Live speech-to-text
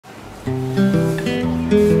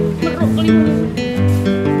Peruk keliru.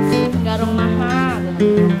 Garong mahal.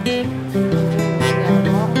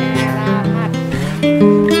 Garong erahat.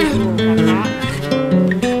 Kakak.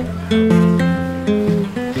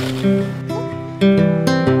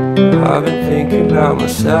 I've been thinking about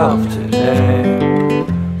myself today,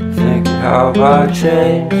 thinking how I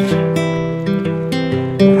changed,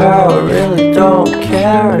 how I really don't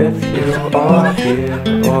care if you are here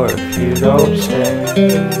or if you don't stay.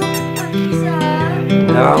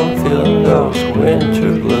 Now I'm feeling those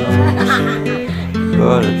winter blues,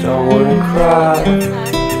 but I don't wanna cry.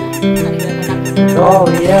 All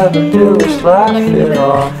we ever do is laugh it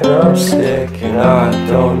off, and I'm sick and I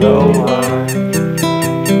don't know why.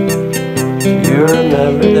 You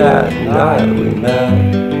remember that night we met?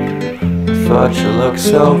 I thought you looked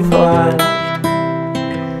so fine.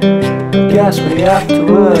 I guess we have to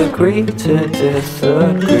agree to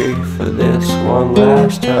disagree for this one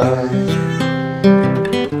last time.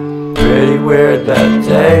 Pretty weird that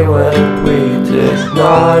day when we did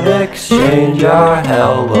not exchange our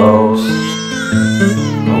hellos.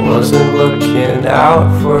 I wasn't looking out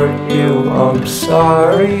for you, I'm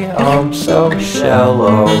sorry, I'm so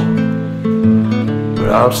shallow. But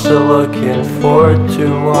I'm still looking forward to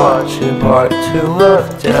watching part 2 of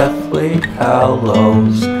Deathly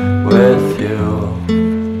Hallows with you.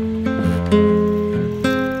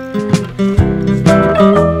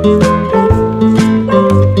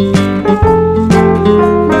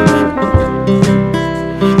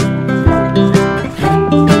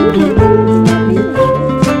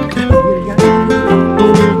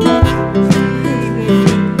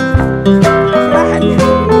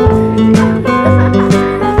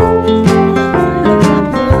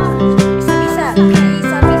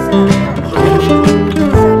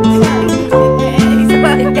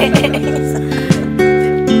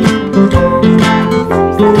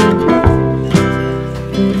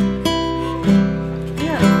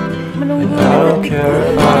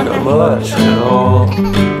 Much at all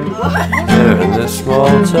here in this small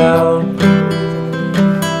town,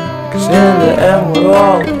 'cause in the end we're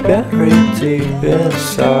all buried deep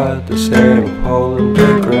inside the same hole in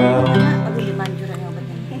the ground.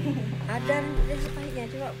 Ada sepahnya,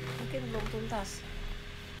 coba mungkin belum tuntas.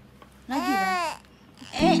 Lagi dah.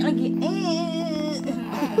 Lagi.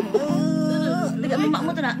 Dekat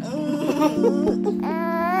bapakmu tu nak.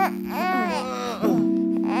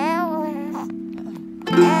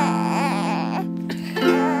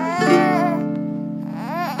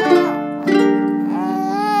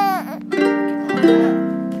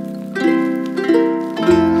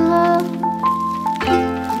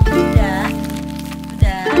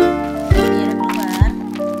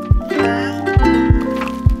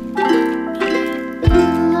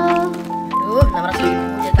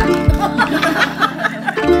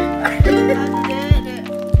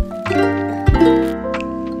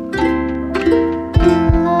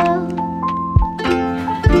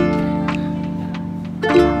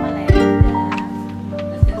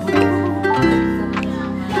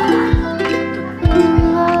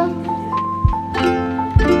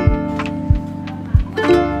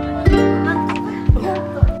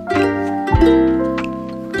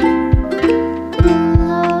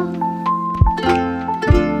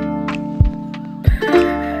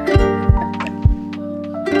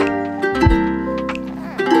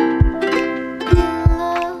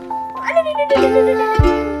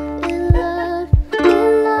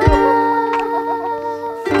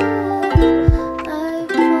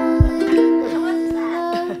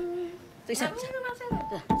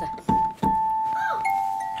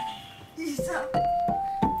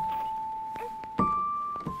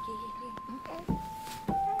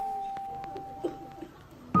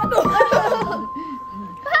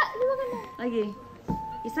 Lagi.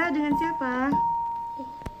 Isa dengan siapa?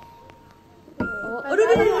 Aduh.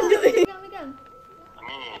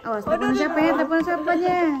 Awas, telepon siapa ya? Telepon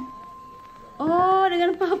siapanya? Oh,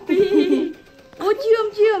 dengan papi. Oh,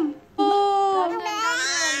 cium. Oh.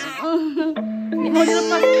 Ini mau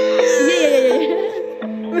dilepas.